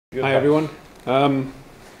Hi everyone. I'm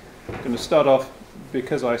going to start off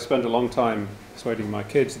because I spent a long time persuading my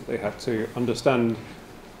kids that they had to understand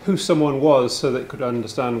who someone was so they could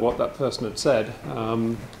understand what that person had said.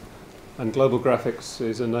 And Global Graphics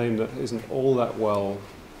is a name that isn't all that well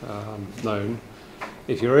known.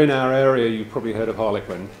 If you're in our area, you've probably heard of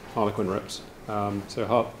Harlequin Rips.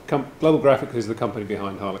 Global Graphics is the company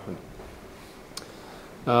behind Harlequin.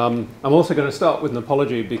 I'm also going to start with an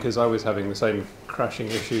apology because I was having the same crashing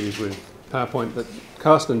issues with PowerPoint that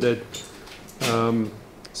Carsten did.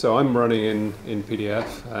 So I'm running in PDF,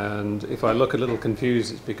 and if I look a little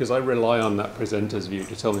confused, it's because I rely on that presenter's view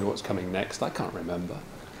to tell me what's coming next. I can't remember.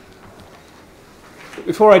 But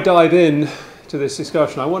before I dive in to this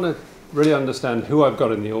discussion, I want to really understand who I've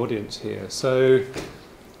got in the audience here. So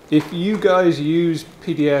if you guys use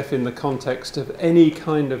PDF in the context of any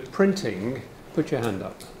kind of printing, put your hand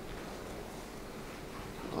up.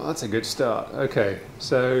 Well, that's a good start. Okay,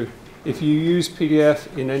 so if you use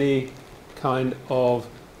PDF in any kind of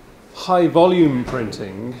high volume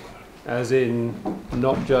printing, as in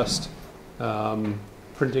not just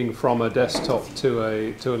printing from a desktop to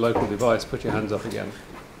a local device, put your hands up again.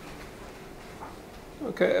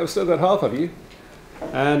 Okay, I've still got half of you.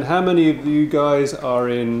 And how many of you guys are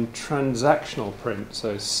in transactional print?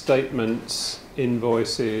 So statements,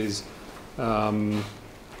 invoices,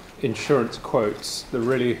 insurance quotes, the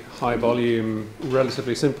really high volume,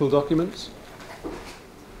 relatively simple documents?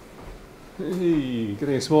 Getting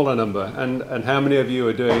a smaller number. And how many of you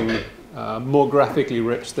are doing more graphically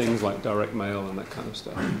rich things like direct mail and that kind of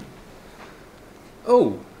stuff?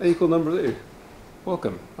 Oh, an equal number of you.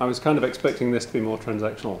 Welcome. I was kind of expecting this to be more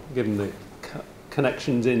transactional, given the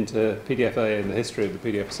connections into PDFA and the history of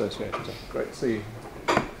the PDF Association. So great to see you.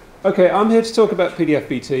 Okay, I'm here to talk about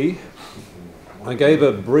PDF-BT. I gave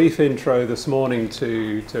a brief intro this morning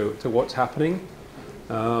to what's happening,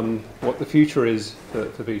 what the future is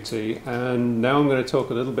for BT, and now I'm going to talk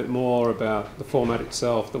a little bit more about the format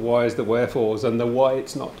itself, the whys, the wherefores, and the why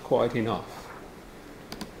it's not quite enough.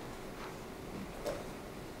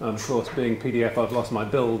 And of course, being PDF, I've lost my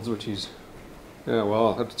builds, which is, yeah, well,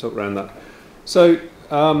 I'll have to talk around that. So,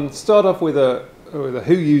 start off with a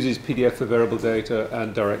who uses PDF for variable data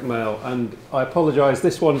and direct mail. And I apologize,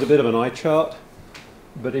 this one's a bit of an eye chart,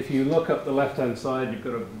 but if you look up the left-hand side, you've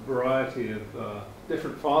got a variety of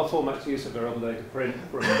different file formats used for variable data print,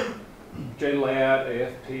 from JLayout,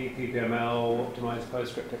 AFP, PPML, optimized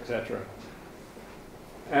PostScript, etc.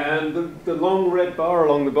 And the long red bar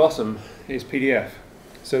along the bottom is PDF.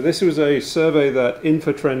 So this was a survey that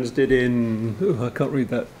Infotrends did in, I can't read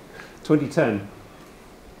that, 2010.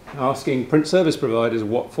 Asking print service providers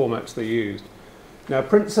what formats they used. Now,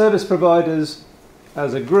 print service providers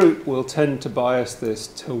as a group will tend to bias this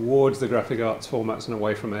towards the graphic arts formats and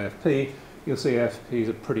away from AFP. You'll see AFP is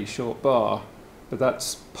a pretty short bar, but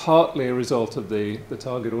that's partly a result of the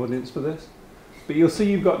target audience for this. But you'll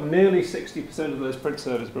see you've got nearly 60% of those print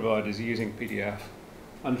service providers using PDF,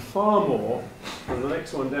 and far more from the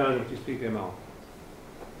next one down, which is PPML.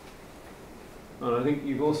 And I think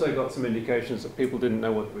you've also got some indications that people didn't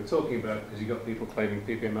know what we were talking about, because you've got people claiming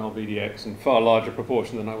PPML, VDX in far larger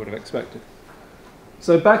proportion than I would have expected.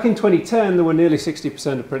 So back in 2010, there were nearly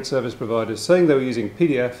 60% of print service providers saying they were using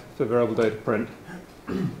PDF for variable data print.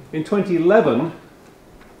 In 2011,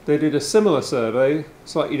 they did a similar survey,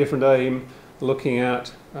 slightly different aim, looking at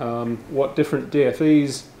what different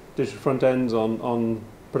DFEs, digital front ends on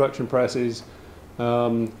production presses,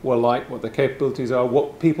 were like, what their capabilities are,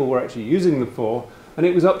 what people were actually using them for, and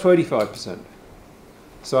it was up to 85%.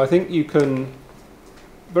 So I think you can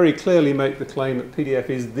very clearly make the claim that PDF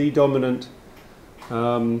is the dominant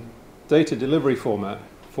data delivery format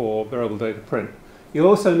for variable data print. You'll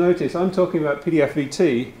also notice I'm talking about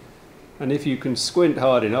PDF-VT, and if you can squint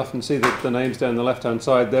hard enough and see the names down the left-hand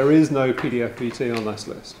side, there is no PDF-VT on this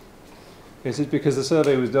list. This is because the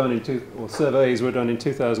survey was done surveys were done in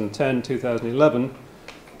 2010, 2011.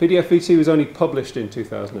 PDF-VT was only published in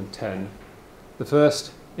 2010. The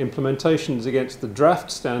first implementations against the draft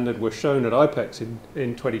standard were shown at IPEX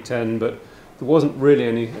in 2010, but there wasn't really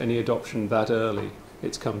any adoption that early.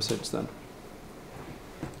 It's come since then.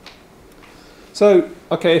 So,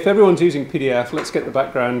 okay, if everyone's using PDF, let's get the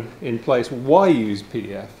background in place. Why use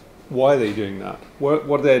PDF? Why are they doing that? What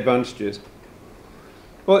are their advantages?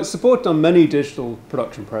 Well, it's supported on many digital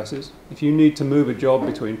production presses. If you need to move a job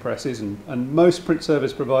between presses, and most print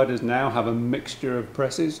service providers now have a mixture of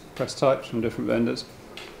presses, press types from different vendors,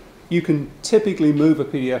 you can typically move a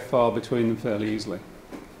PDF file between them fairly easily.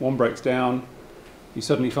 One breaks down, you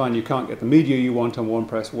suddenly find you can't get the media you want on one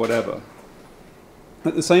press, whatever.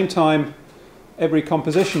 At the same time, every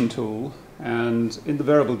composition tool And in the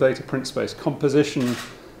variable data print space, composition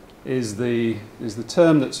is the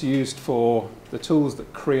term that's used for the tools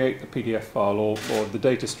that create the PDF file or the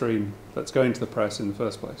data stream that's going to the press in the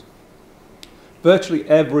first place. Virtually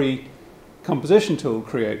every composition tool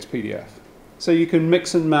creates PDF. So you can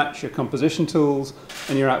mix and match your composition tools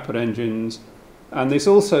and your output engines. And this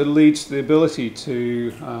also leads to the ability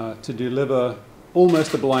to deliver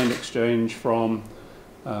almost a blind exchange from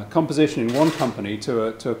composition in one company to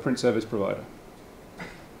a print service provider.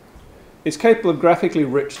 It's capable of graphically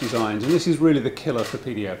rich designs, and this is really the killer for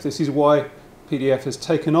PDF. This is why PDF has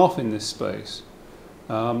taken off in this space.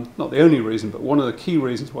 Not the only reason, but one of the key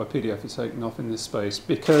reasons why PDF has taken off in this space,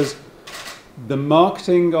 because the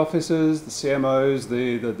marketing officers, the CMOs,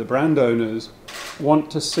 the brand owners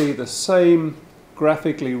want to see the same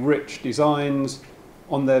graphically rich designs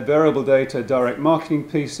on their variable data direct marketing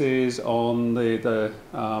pieces, on the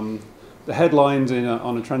headlines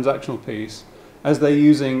on a transactional piece, as they're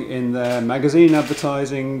using in their magazine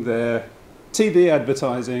advertising, their TV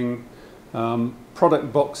advertising,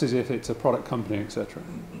 product boxes if it's a product company, etc.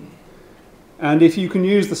 And if you can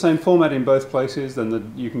use the same format in both places,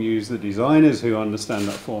 then you can use the designers who understand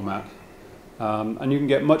that format. And you can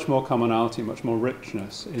get much more commonality, much more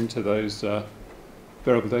richness into those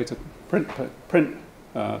variable data print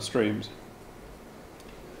streams.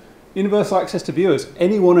 Universal access to viewers.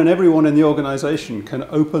 Anyone and everyone in the organization can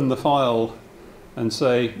open the file and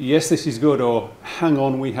say, yes, this is good, or hang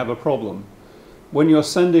on, we have a problem. When you're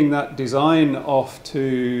sending that design off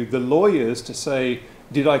to the lawyers to say,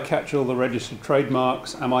 did I catch all the registered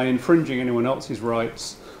trademarks? Am I infringing anyone else's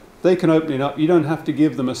rights? They can open it up. You don't have to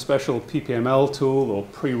give them a special PPML tool or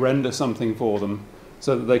pre-render something for them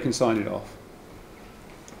so that they can sign it off.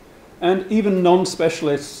 And even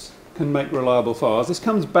non-specialists can make reliable files. This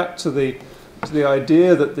comes back to the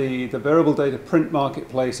idea that the variable data print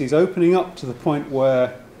marketplace is opening up to the point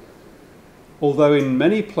where, although in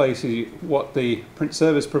many places what the print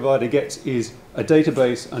service provider gets is a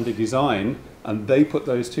database and a design, and they put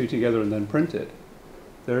those two together and then print it,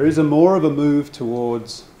 there is more of a move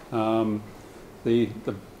towards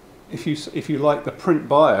if you like, the print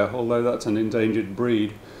buyer, although that's an endangered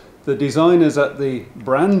breed, the designers at the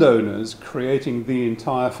brand owners creating the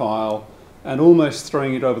entire file and almost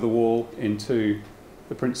throwing it over the wall into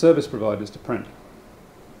the print service providers to print.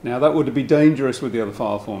 Now that would be dangerous with the other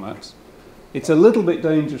file formats. It's a little bit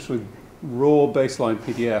dangerous with raw baseline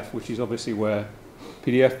PDF, which is obviously where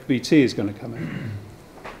PDF-VT is going to come in.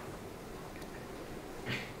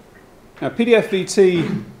 Now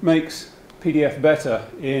PDF-VT makes PDF better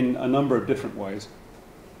in a number of different ways.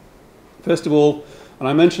 First of all, and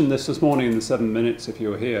I mentioned this morning in the 7 minutes if you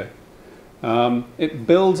were here, it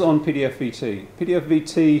builds on PDF-VT.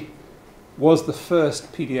 PDF-VT was the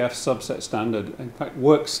first PDF subset standard. In fact,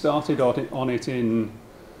 work started on it in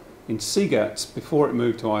CGATS before it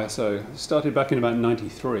moved to ISO. It started back in about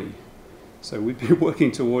 93. So we've been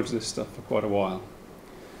working towards this stuff for quite a while.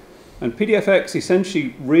 And PDFX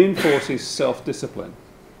essentially reinforces self-discipline.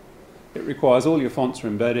 It requires all your fonts are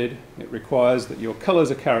embedded. It requires that your colors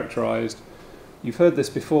are characterized. You've heard this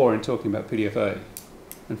before in talking about PDFA.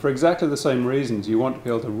 And for exactly the same reasons, you want to be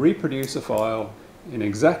able to reproduce a file in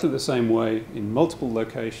exactly the same way in multiple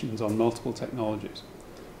locations on multiple technologies.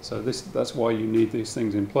 So that's why you need these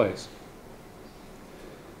things in place.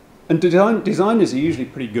 And designers are usually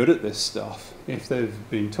pretty good at this stuff if they've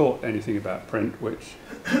been taught anything about print, which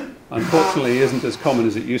unfortunately isn't as common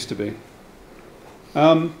as it used to be.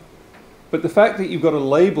 But the fact that you've got a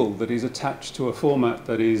label that is attached to a format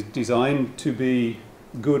that is designed to be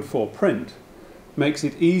good for print makes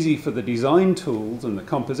it easy for the design tools and the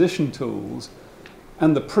composition tools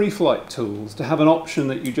and the pre-flight tools to have an option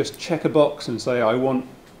that you just check a box and say, I want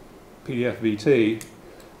PDF-VT,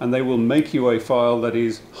 and they will make you a file that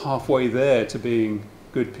is halfway there to being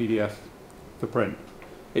good PDF for print.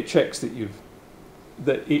 It checks that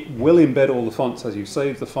it will embed all the fonts as you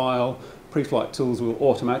save the file. Pre-flight tools will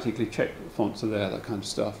automatically check that the fonts are there, that kind of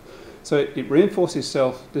stuff. So it reinforces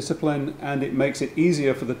self-discipline, and it makes it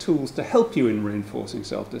easier for the tools to help you in reinforcing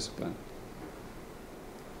self-discipline.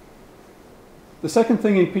 The second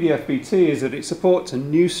thing in PDF-VT is that it supports a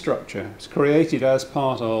new structure. It's created as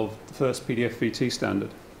part of the first PDF-VT standard.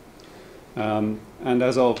 And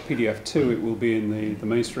as of PDF2, it will be in the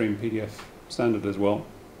mainstream PDF standard as well,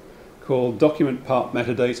 called Document Part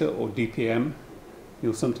Metadata, or DPM.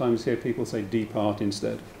 You'll sometimes hear people say DPart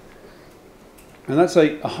instead. And that's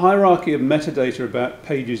a hierarchy of metadata about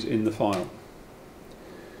pages in the file.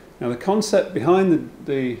 Now the concept behind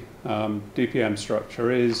the DPM structure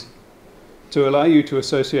is to allow you to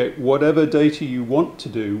associate whatever data you want to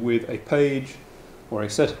do with a page or a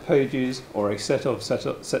set of pages, or a set of sets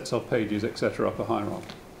of pages, etc. up a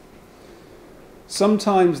hierarchy.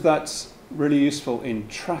 Sometimes that's really useful in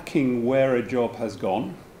tracking where a job has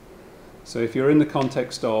gone. So if you're in the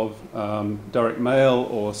context of direct mail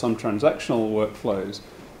or some transactional workflows,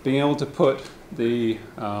 being able to put the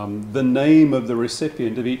name of the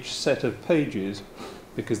recipient of each set of pages,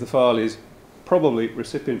 because the file is probably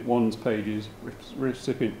recipient 1's pages,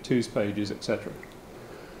 recipient 2's pages, etc.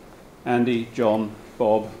 Andy, John,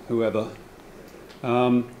 Bob, whoever.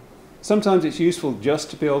 Sometimes it's useful just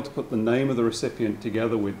to be able to put the name of the recipient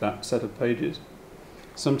together with that set of pages.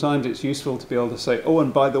 Sometimes it's useful to be able to say, oh,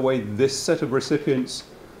 and by the way, this set of recipients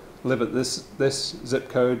live at this zip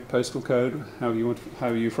code, postal code, how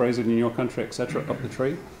you phrase it in your country, etc., up the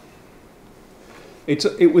tree.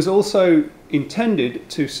 It was also intended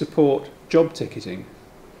to support job ticketing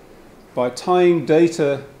by tying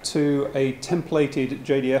data to a templated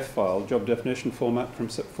JDF file, job definition format from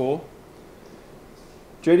SIP4.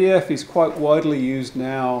 JDF is quite widely used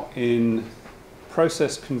now in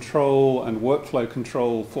process control and workflow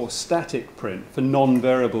control for static print, for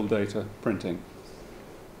non-variable data printing.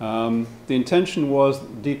 The intention was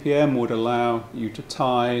that DPM would allow you to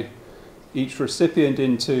tie each recipient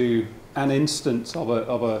into an instance of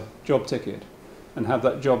a job ticket and have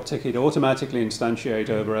that job ticket automatically instantiate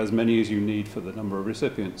over as many as you need for the number of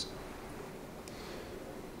recipients.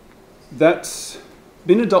 That's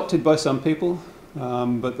been adopted by some people,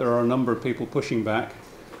 but there are a number of people pushing back,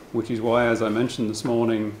 which is why, as I mentioned this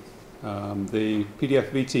morning, the PDF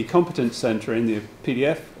VT Competence Center in the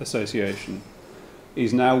PDF Association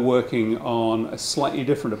is now working on a slightly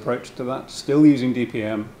different approach to that, still using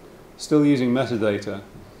DPM, still using metadata,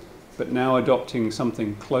 but now adopting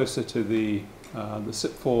something closer to the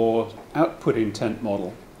SIP4 output intent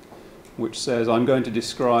model, which says I'm going to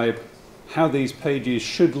describe how these pages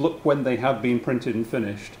should look when they have been printed and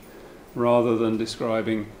finished, rather than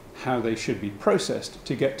describing how they should be processed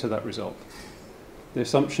to get to that result. The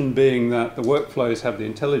assumption being that the workflows have the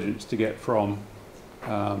intelligence to get from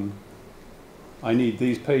I need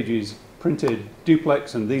these pages printed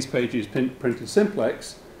duplex and these pages printed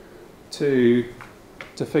simplex to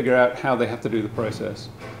figure out how they have to do the process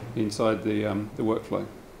inside the workflow.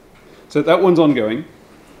 So that one's ongoing.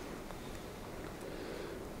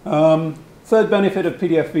 Third benefit of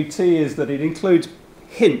PDF VT is that it includes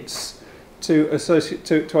hints to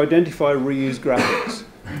identify reused graphics.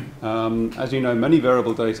 As you know, many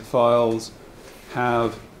variable data files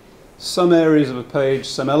have some areas of a page,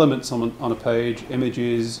 some elements on a page,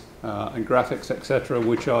 images and graphics, etc.,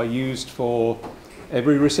 which are used for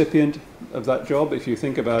every recipient of that job. If you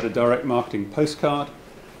think about a direct marketing postcard,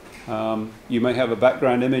 you may have a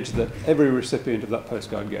background image that every recipient of that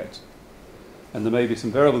postcard gets. And there may be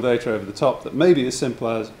some variable data over the top that may be as simple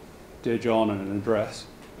as Dear John and an address,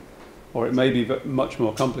 or it may be much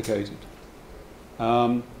more complicated.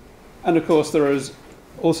 And of course, there is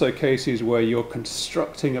also cases where you're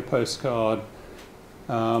constructing a postcard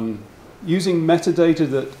using metadata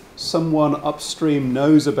that someone upstream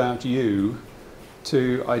knows about you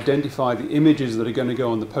to identify the images that are going to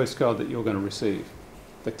go on the postcard that you're going to receive.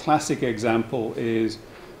 The classic example is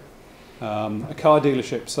a car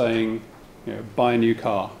dealership saying, buy a new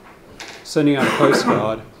car, sending out a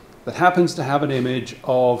postcard that happens to have an image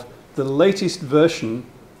of the latest version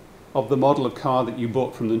of the model of car that you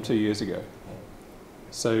bought from them 2 years ago.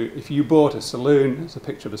 So if you bought a saloon, it's a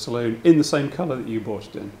picture of a saloon in the same color that you bought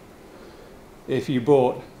it in. If you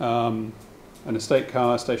bought an estate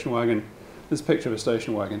car, station wagon, there's a picture of a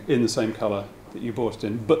station wagon in the same color that you bought it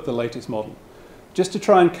in, but the latest model. Just to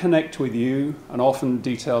try and connect with you, and often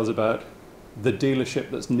details about the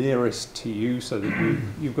dealership that's nearest to you so that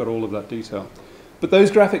you've got all of that detail. But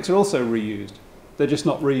those graphics are also reused. They're just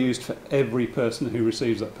not reused for every person who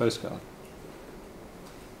receives that postcard.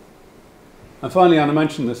 And finally, and I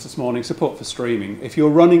mentioned this morning, support for streaming. If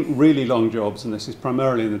you're running really long jobs, and this is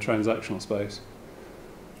primarily in the transactional space,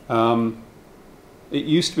 it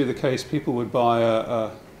used to be the case people would buy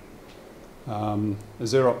a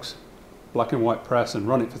Xerox black and white press and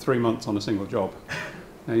run it for 3 months on a single job.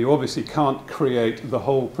 Now, you obviously can't create the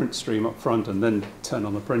whole print stream up front and then turn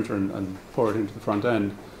on the printer and pour it into the front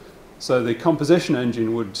end. So the composition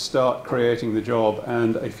engine would start creating the job,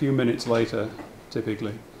 and a few minutes later,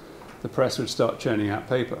 typically, the press would start churning out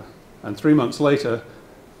paper. And 3 months later,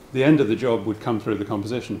 the end of the job would come through the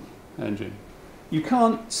composition engine. You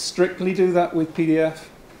can't strictly do that with PDF,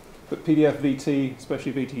 but PDF VT,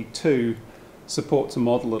 especially VT2, supports a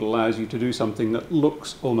model that allows you to do something that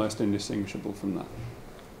looks almost indistinguishable from that.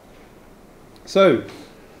 So,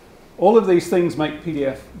 all of these things make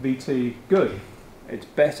PDF VT good. It's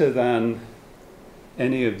better than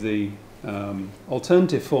any of the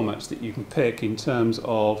alternative formats that you can pick in terms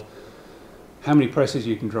of how many presses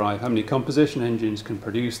you can drive, how many composition engines can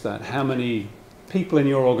produce that, how many people in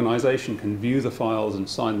your organization can view the files and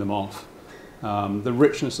sign them off, the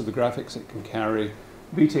richness of the graphics it can carry.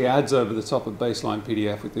 BT adds over the top of baseline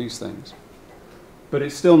PDF with these things. But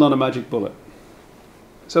it's still not a magic bullet.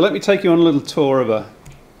 So let me take you on a little tour of a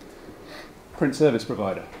print service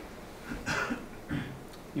provider.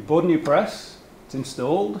 You bought a new press, it's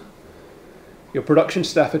installed, your production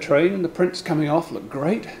staff are trained, the prints coming off look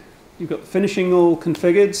great. You've got the finishing all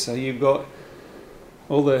configured, so you've got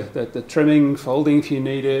all the trimming, folding if you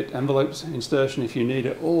need it, envelopes, insertion if you need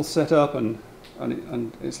it, all set up and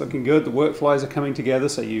it's looking good. The workflows are coming together,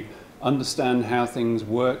 so you understand how things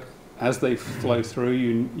work as they flow through.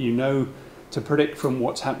 You know to predict from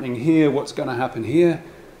what's happening here, what's going to happen here.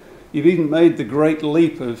 You've even made the great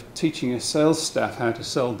leap of teaching your sales staff how to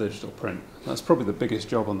sell digital print. That's probably the biggest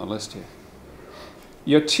job on the list here.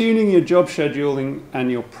 You're tuning your job scheduling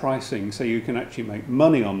and your pricing so you can actually make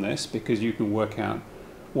money on this because you can work out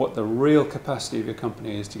what the real capacity of your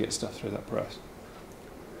company is to get stuff through that press.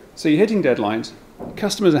 So you're hitting deadlines,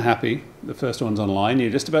 customers are happy, the first one's online, you're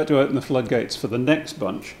just about to open the floodgates for the next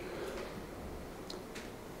bunch.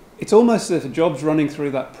 It's almost as if the jobs running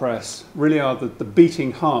through that press really are the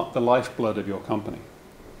beating heart, the lifeblood of your company.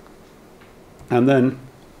 And then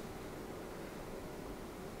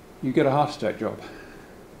you get a heart attack job.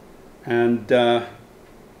 And,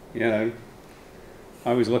 you know,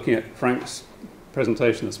 I was looking at Frank's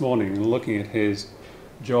presentation this morning and looking at his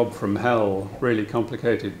job from hell, really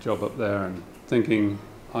complicated job up there, and thinking,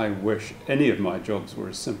 I wish any of my jobs were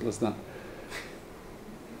as simple as that.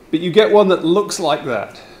 But you get one that looks like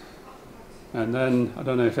that. And then, I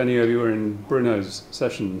don't know if any of you were in Bruno's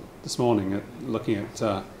session this morning looking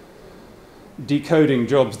at decoding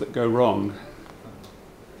jobs that go wrong.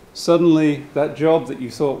 Suddenly, that job that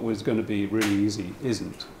you thought was going to be really easy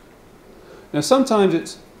isn't. Now,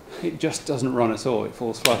 sometimes it just doesn't run at all. It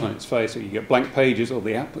falls flat on its face, or you get blank pages, or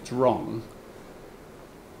the output's wrong.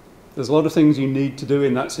 There's a lot of things you need to do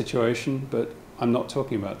in that situation, but I'm not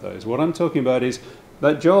talking about those. What I'm talking about is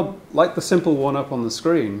that job, like the simple one up on the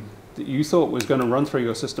screen, that you thought was going to run through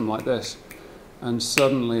your system like this, and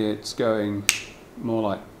suddenly it's going more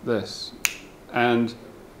like this. And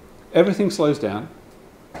everything slows down.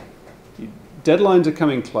 Deadlines are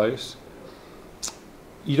coming close.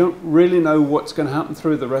 You don't really know what's going to happen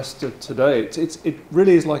through the rest of today. It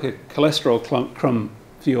really is like a cholesterol crumb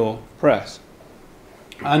for your press.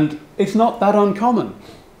 And it's not that uncommon.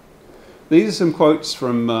 These are some quotes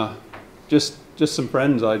from just some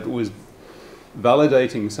friends. I was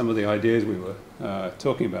validating some of the ideas we were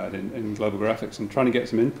talking about in Global Graphics and trying to get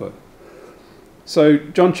some input. So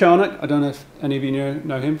John Charnock, I don't know if any of you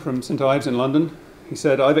know him from St Ives in London. He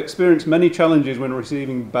said, I've experienced many challenges when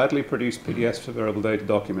receiving badly produced PDFs for variable data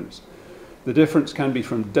documents. The difference can be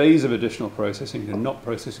from days of additional processing to not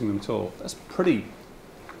processing them at all. That's pretty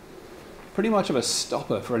much of a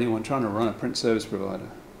stopper for anyone trying to run a print service provider.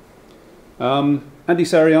 Andy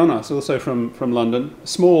Sarianos, also from London, a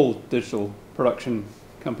small digital production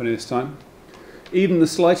company this time. Even the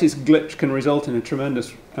slightest glitch can result in a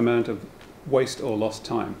tremendous amount of waste or lost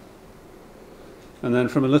time. And then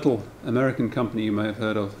from a little American company you may have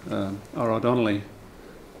heard of, R.R. Donnelley,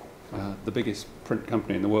 the biggest print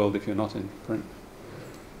company in the world if you're not in print.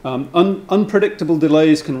 Unpredictable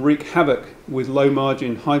delays can wreak havoc with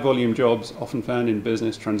low-margin, high-volume jobs often found in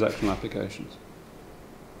business transactional applications.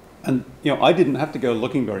 And you know, I didn't have to go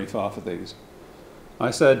looking very far for these.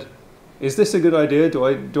 I said, is this a good idea?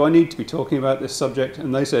 Do I need to be talking about this subject?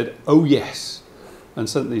 And they said, oh yes, and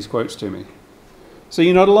sent these quotes to me. So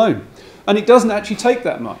you're not alone. And it doesn't actually take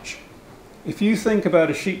that much. If you think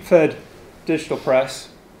about a sheet-fed digital press,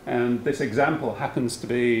 and this example happens to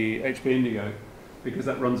be HP Indigo, because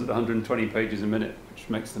that runs at 120 pages a minute, which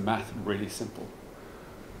makes the math really simple.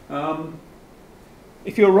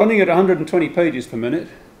 If you're running at 120 pages per minute,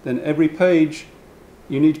 then every page,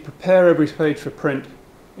 you need to prepare every page for print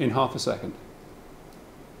in half a second.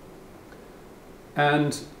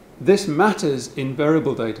 And this matters in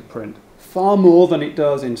variable data print far more than it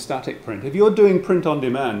does in static print. If you're doing print on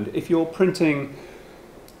demand, if you're printing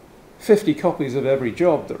 50 copies of every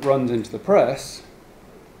job that runs into the press,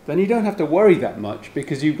 then you don't have to worry that much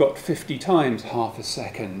because you've got 50 times half a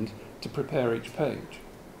second to prepare each page.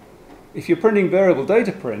 If you're printing variable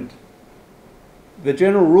data print, the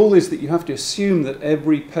general rule is that you have to assume that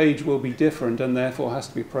every page will be different and therefore has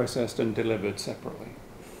to be processed and delivered separately.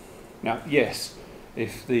 Now, yes,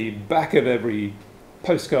 if the back of every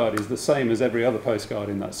postcard is the same as every other postcard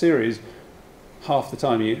in that series, half the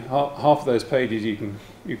time, half of those pages you can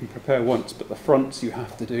prepare once, but the fronts you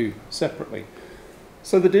have to do separately.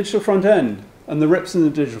 So the digital front end and the reps in the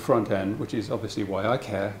digital front end, which is obviously why I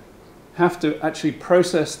care, have to actually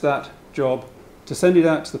process that job to send it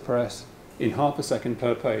out to the press in half a second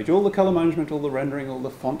per page. All the color management, all the rendering, all the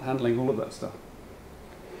font handling, all of that stuff.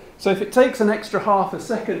 So if it takes an extra half a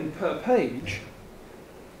second per page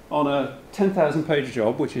on a 10,000 page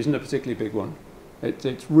job, which isn't a particularly big one,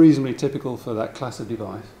 it's reasonably typical for that class of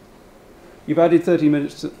device, you've added 30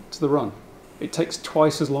 minutes to the run. It takes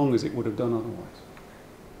twice as long as it would have done otherwise.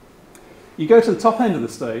 You go to the top end of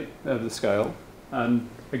the scale, and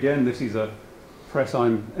again, this is a press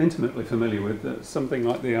I'm intimately familiar with, something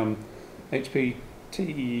like the HP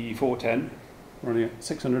T410, running at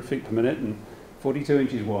 600 feet per minute and 42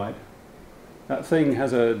 inches wide. That thing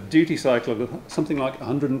has a duty cycle of something like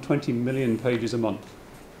 120 million pages a month.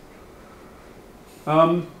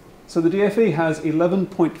 So the DFE has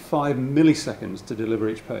 11.5 milliseconds to deliver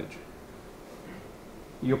each page.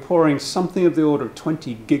 You're pouring something of the order of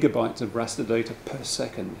 20 gigabytes of raster data per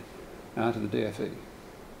second out of the DFE.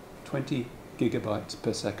 20 gigabytes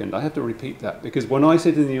per second. I have to repeat that because when I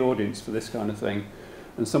sit in the audience for this kind of thing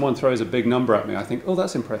and someone throws a big number at me, I think, oh,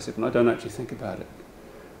 that's impressive, and I don't actually think about it.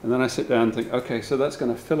 And then I sit down and think, okay, so that's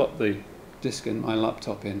going to fill up the disk in my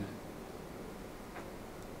laptop in,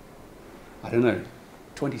 I don't know,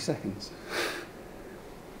 20 seconds.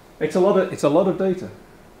 It's a lot of data.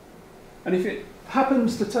 And if it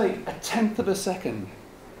happens to take a tenth of a second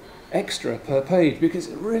extra per page because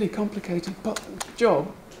it's a really complicated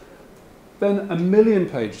job, then a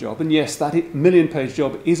million-page job, and yes, that million-page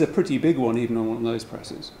job is a pretty big one even on one of those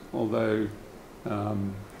presses, although I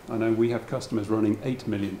know we have customers running 8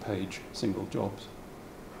 million-page single jobs.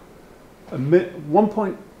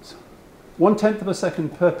 1/10 of a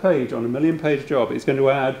second per page on a million-page job is going to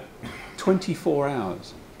add 24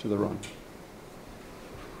 hours to the run.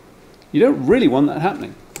 You don't really want that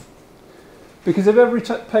happening. Because if every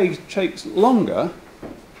page takes longer,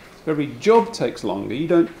 if every job takes longer, you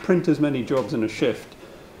don't print as many jobs in a shift,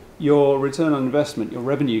 your return on investment, your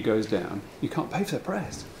revenue goes down. You can't pay for the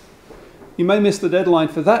press. You may miss the deadline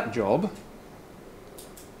for that job,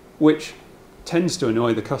 which tends to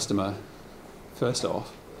annoy the customer, first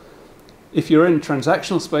off. If you're in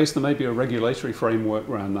transactional space, there may be a regulatory framework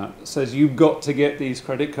around that that says you've got to get these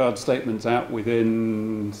credit card statements out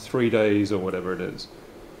within 3 days or whatever it is.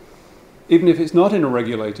 Even if it's not in a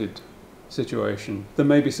regulated situation, there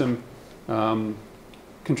may be some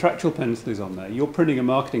contractual penalties on there. You're printing a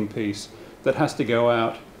marketing piece that has to go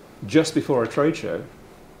out just before a trade show,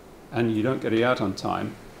 and you don't get it out on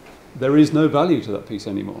time. There is no value to that piece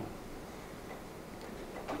anymore.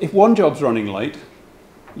 If one job's running late,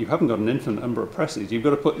 you haven't got an infinite number of presses. You've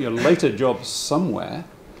got to put your later jobs somewhere.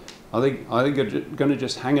 Are they going to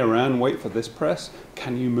just hang around and wait for this press?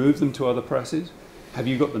 Can you move them to other presses? Have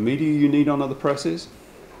you got the media you need on other presses?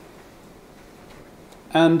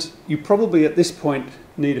 And you probably at this point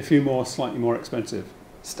need a few more slightly more expensive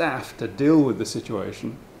staff to deal with the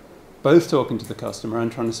situation, both talking to the customer and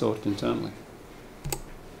trying to sort it internally.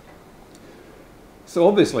 So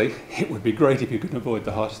obviously, it would be great if you could avoid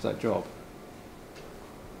the heart attack job.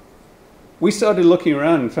 We started looking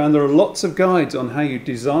around and found there are lots of guides on how you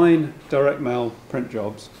design direct mail print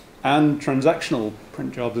jobs and transactional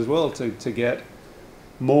print jobs as well to get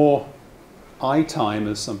more eye time,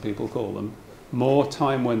 as some people call them, more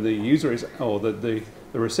time when the user is, or the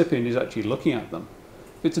recipient is actually looking at them.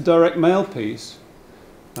 If it's a direct mail piece,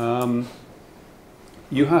 you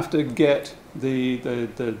have to get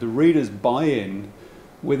the reader's buy-in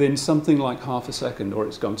within something like half a second, or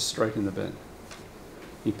it's gone straight in the bin.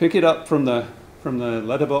 You pick it up from the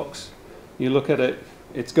letterbox, you look at it,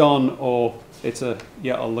 it's gone, or it's a,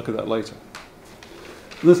 yeah, I'll look at that later.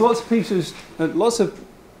 And there's lots of pieces, lots of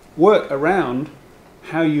work around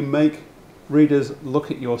how you make readers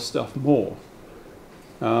look at your stuff more.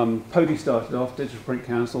 Pody started off, Digital Print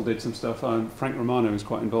Council did some stuff, Frank Romano was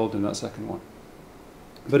quite involved in that second one.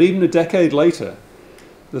 But even a decade later,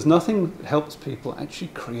 there's nothing that helps people actually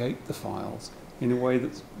create the files in a way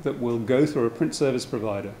that will go through a print service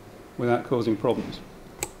provider without causing problems.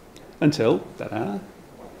 Until now.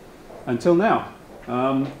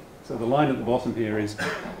 So the line at the bottom here is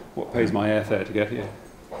what pays my airfare to get here.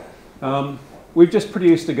 We've just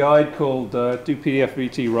produced a guide called Do PDF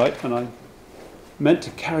VT Right, and I meant to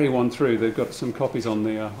carry one through. They've got some copies on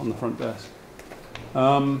the front desk,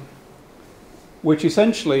 which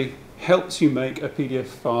essentially helps you make a PDF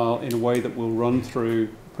file in a way that will run through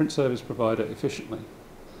print service provider efficiently.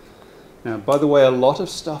 Now, by the way, a lot of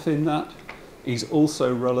stuff in that is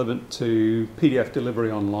also relevant to PDF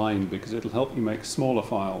delivery online because it'll help you make smaller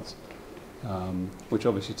files, which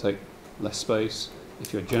obviously take less space.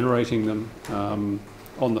 If you're generating them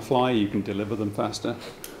on the fly, you can deliver them faster,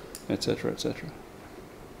 etc., etc.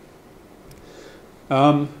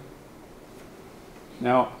 Now,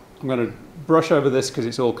 I'm going to brush over this because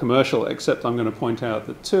it's all commercial, except I'm going to point out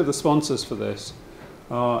that two of the sponsors for this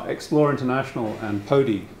are Explore International and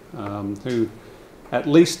Podi, who, at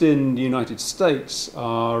least in the United States,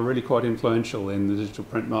 are really quite influential in the digital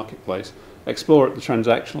print marketplace. Explore at the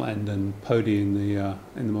transactional end and Podi in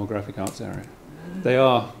the more graphic arts area. They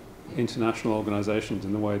are international organizations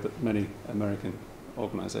in the way that many American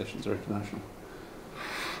organizations are international.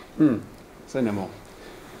 Say no more.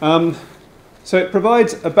 So it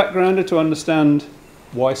provides a backgrounder to understand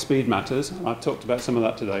why speed matters. I've talked about some of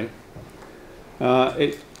that today.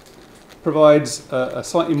 It provides a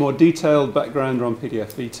slightly more detailed background on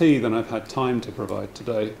PDF-VT than I've had time to provide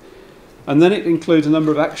today. And then it includes a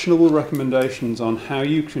number of actionable recommendations on how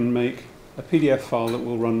you can make a PDF file that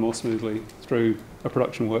will run more smoothly through a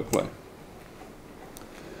production workflow.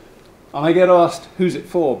 I get asked, who's it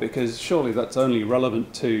for? Because surely that's only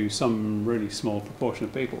relevant to some really small proportion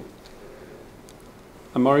of people.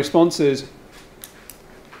 And my response is,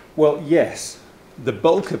 well, yes, the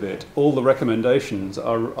bulk of it, all the recommendations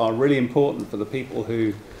are really important for the people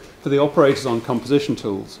for the operators on composition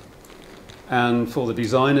tools and for the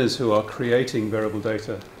designers who are creating variable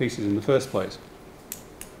data pieces in the first place.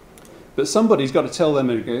 But somebody's got to tell them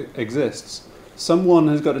it exists. Someone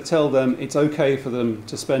has got to tell them it's okay for them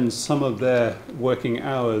to spend some of their working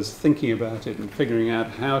hours thinking about it and figuring out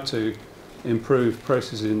how to improve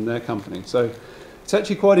processes in their company. So it's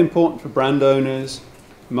actually quite important for brand owners,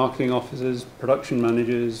 marketing officers, production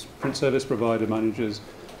managers, print service provider managers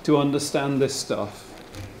to understand this stuff,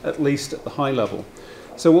 at least at the high level.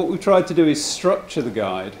 So what we've tried to do is structure the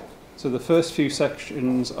guide. So the first few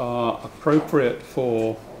sections are appropriate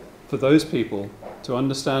for those people to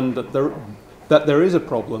understand that there is a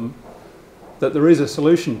problem, that there is a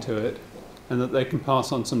solution to it, and that they can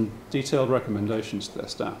pass on some detailed recommendations to their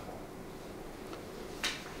staff.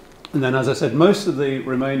 And then, as I said, most of the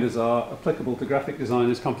remainders are applicable to graphic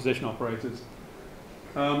designers, composition operators.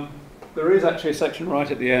 There is actually a section right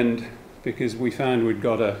at the end because we found we'd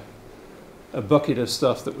got a bucket of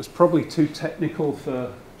stuff that was probably too technical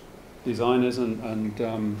for designers and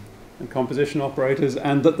composition operators,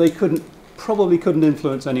 and that they probably couldn't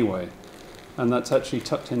influence anyway. And that's actually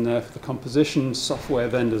tucked in there for the composition software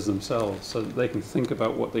vendors themselves, so that they can think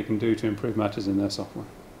about what they can do to improve matters in their software.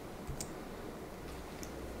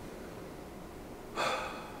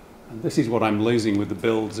 And this is what I'm losing with the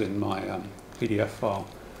builds in my PDF file.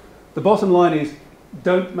 The bottom line is,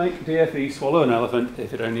 don't make DFE swallow an elephant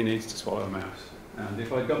if it only needs to swallow a mouse. And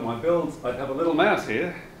if I'd got my builds, I'd have a little mouse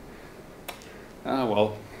here. Ah,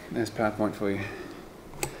 well, there's PowerPoint for you.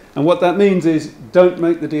 And what that means is, don't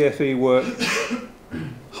make the DFE work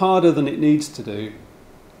harder than it needs to do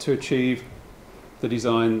to achieve the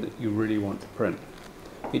design that you really want to print.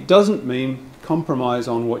 It doesn't mean compromise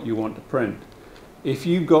on what you want to print. If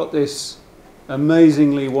you've got this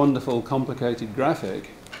amazingly wonderful, complicated graphic,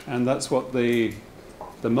 and that's what the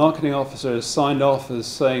marketing officer has signed off as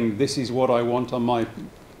saying, this is what I want on my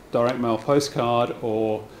direct mail postcard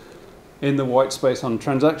or in the white space on a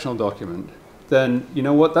transactional document, then you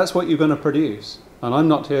know what, that's what you're going to produce. And I'm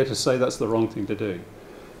not here to say that's the wrong thing to do.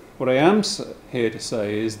 What I am here to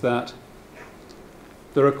say is that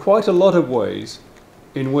there are quite a lot of ways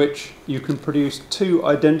in which you can produce two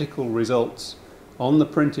identical results on the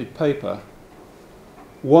printed paper,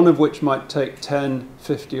 one of which might take 10,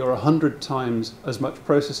 50 or 100 times as much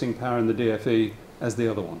processing power in the DFE as the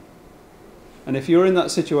other one. And if you're in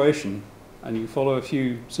that situation and you follow a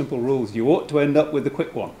few simple rules, you ought to end up with the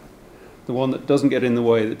quick one, the one that doesn't get in the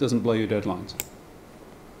way, that doesn't blow your deadlines.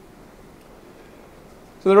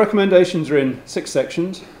 So the recommendations are in 6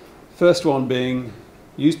 sections. First one being,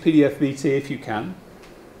 use PDF-VT if you can.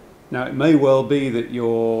 Now, it may well be that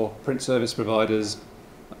your print service providers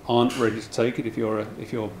aren't ready to take it if you're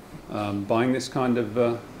buying this kind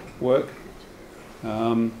of work.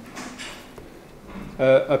 A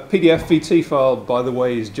PDF-VT file, by the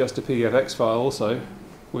way, is just a PDFX file also,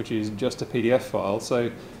 which is just a PDF file. So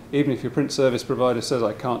even if your print service provider says,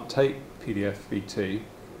 I can't take PDF-VT,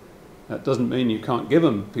 that doesn't mean you can't give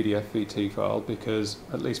them PDF-VT file, because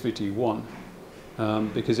at least VT1,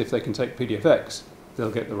 because if they can take PDFX, they'll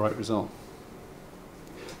get the right result.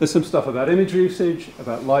 There's some stuff about image usage,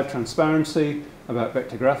 about live transparency, about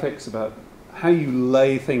vector graphics, about how you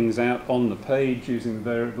lay things out on the page using the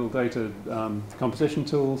variable data composition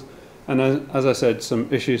tools, and as I said,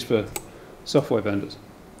 some issues for software vendors.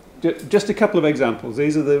 Just a couple of examples.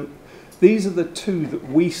 These are the two that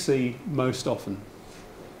we see most often.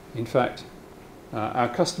 In fact, our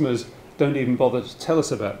customers don't even bother to tell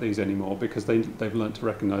us about these anymore because they've learned to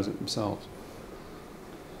recognize it themselves.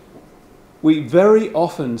 We very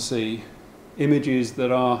often see images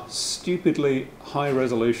that are stupidly high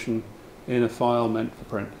resolution in a file meant for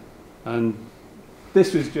print. And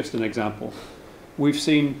this was just an example. We've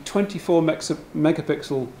seen 24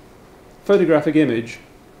 megapixel photographic image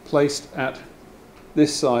placed at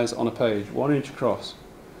this size on a page, 1 inch across.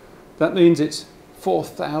 That means it's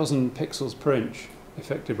 4,000 pixels per inch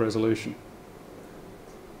effective resolution.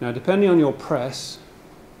 Now, depending on your press,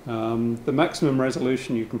 the maximum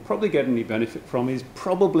resolution you can probably get any benefit from is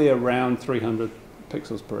probably around 300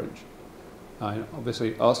 pixels per inch.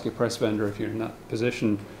 Obviously, ask your press vendor if you're in that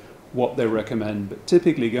position what they recommend, but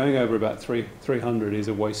typically going over about 300 is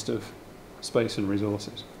a waste of space and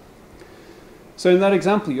resources. So in that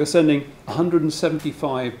example, you're sending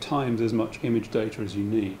 175 times as much image data as you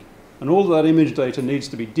need. And all of that image data needs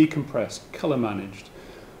to be decompressed, color managed.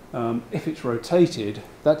 If it's rotated,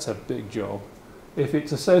 that's a big job. If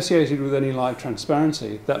it's associated with any live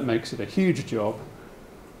transparency, that makes it a huge job.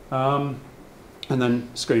 And then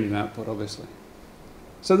screen and output, obviously.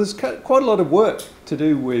 So there's quite a lot of work to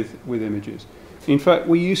do with images. In fact,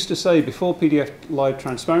 we used to say before PDF live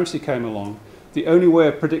transparency came along, the only way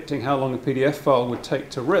of predicting how long a PDF file would take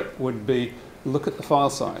to rip would be look at the file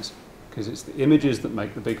size, because it's the images that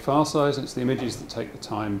make the big file size, and it's the images that take the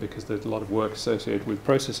time because there's a lot of work associated with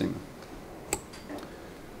processing them.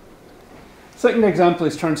 Second example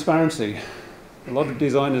is transparency. A lot of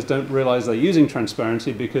designers don't realize they're using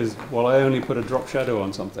transparency because, well, I only put a drop shadow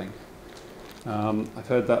on something. I've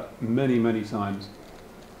heard that many, many times.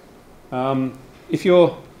 If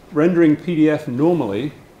you're rendering PDF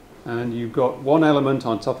normally and you've got one element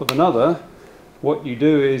on top of another, what you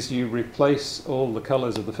do is you replace all the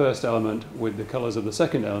colors of the first element with the colors of the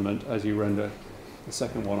second element as you render the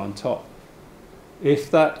second one on top.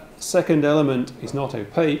 If that second element is not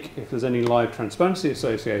opaque, if there's any live transparency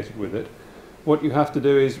associated with it, what you have to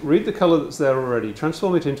do is read the color that's there already,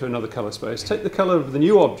 transform it into another color space, take the color of the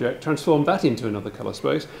new object, transform that into another color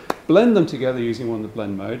space, blend them together using one of the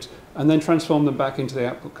blend modes, and then transform them back into the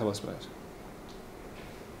output color space.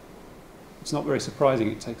 It's not very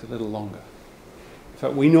surprising, it takes a little longer. In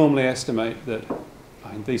fact, we normally estimate that,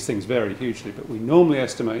 these things vary hugely, but we normally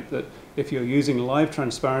estimate that if you're using live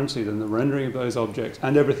transparency, then the rendering of those objects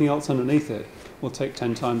and everything else underneath it will take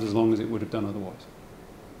 10 times as long as it would have done otherwise.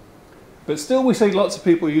 But still, we see lots of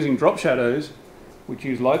people using drop shadows, which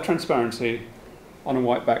use live transparency on a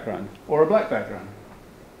white background or a black background.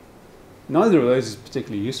 Neither of those is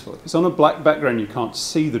particularly useful. If it's on a black background, you can't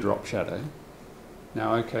see the drop shadow.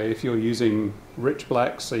 Now, okay, if you're using rich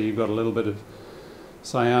blacks, so you've got a little bit of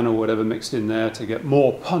cyan or whatever mixed in there to get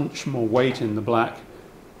more punch, more weight in the black,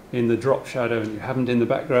 in the drop shadow, and you haven't in the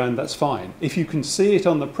background, that's fine. If you can see it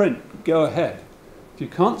on the print, go ahead. If you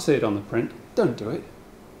can't see it on the print, don't do it.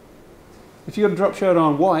 If you've got a drop shadow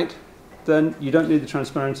on white, then you don't need the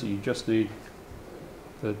transparency, you just need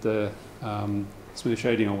the smooth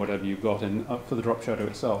shading or whatever you've got in for the drop shadow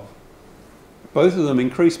itself. Both of them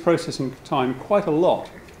increase processing time quite a lot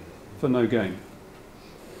for no gain.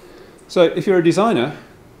 So if you're a designer,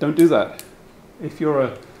 don't do that. If you're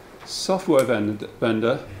a software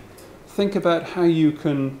vendor, think about how you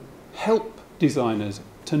can help designers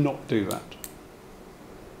to not do that.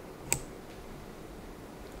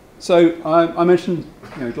 So I mentioned,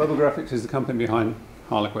 Global Graphics is the company behind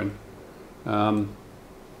Harlequin. And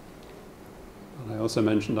I also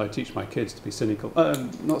mentioned I teach my kids to be cynical.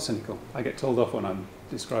 Not cynical. I get told off when I'm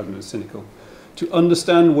describing them as cynical. To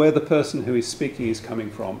understand where the person who is speaking is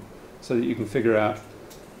coming from, so that you can figure out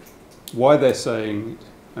why they're saying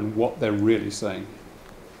and what they're really saying.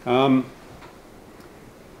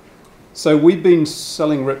 So we've been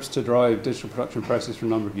selling RIPs to drive digital production presses for a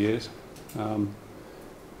number of years.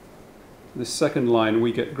 This second line,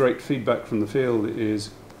 we get great feedback from the field,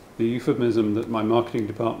 is the euphemism that my marketing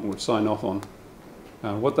department would sign off on.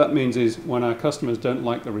 What that means is when our customers don't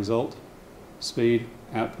like the result, speed,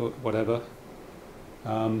 output, whatever,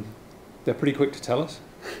 they're pretty quick to tell us.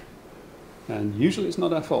 And usually it's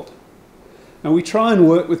not our fault. And we try and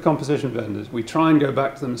work with composition vendors. We try and go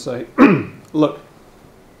back to them and say, look,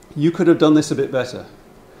 you could have done this a bit better.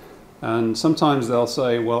 And sometimes they'll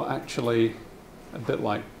say, well, actually, a bit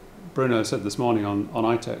like Bruno said this morning on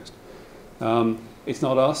iText, it's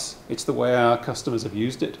not us, it's the way our customers have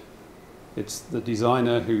used it. It's the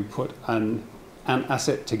designer who put an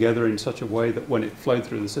asset together in such a way that when it flowed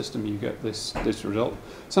through the system, you get this result.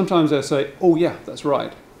 Sometimes they'll say, oh yeah, that's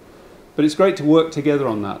right. But it's great to work together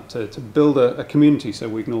on that, to build a community so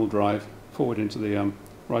we can all drive forward into the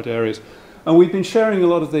right areas. And we've been sharing a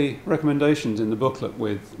lot of the recommendations in the booklet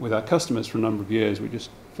with our customers for a number of years. We just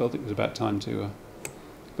felt it was about time to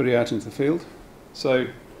put it out into the field. So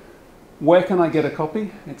where can I get a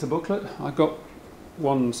copy? It's a booklet. I've got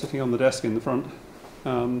one sitting on the desk in the front.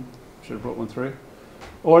 Should have brought one through.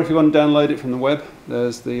 Or if you want to download it from the web,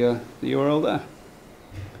 there's the URL there.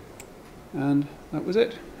 And that was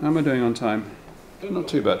it. How am I doing on time? Not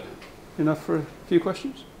too bad. Enough for a few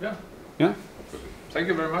questions? Yeah. Yeah? Thank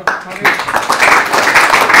you very much, Marty.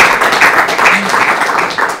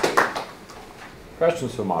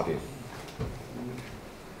 Questions for Marty?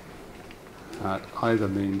 That either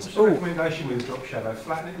means... What's your recommendation with drop shadow?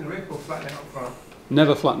 Flatten it in the rip or flatten it up front?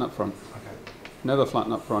 Never flatten up front. Okay. Never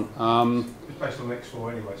flatten up front. It's based on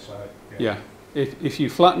X4 anyway, so... Yeah. If you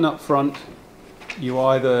flatten up front, you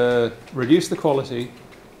either reduce the quality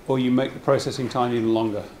or you make the processing time even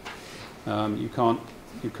longer. You can't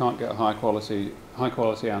get a high quality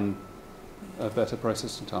and a better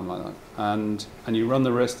processing time like that. And you run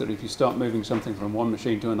the risk that if you start moving something from one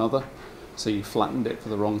machine to another, so you flattened it for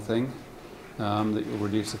the wrong thing, that you'll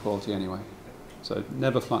reduce the quality anyway. So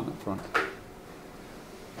never flatten up front.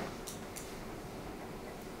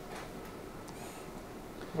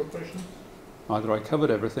 More questions? Either I covered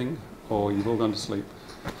everything or you've all gone to sleep.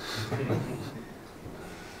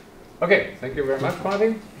 Okay, thank you very much,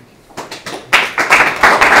 Marty.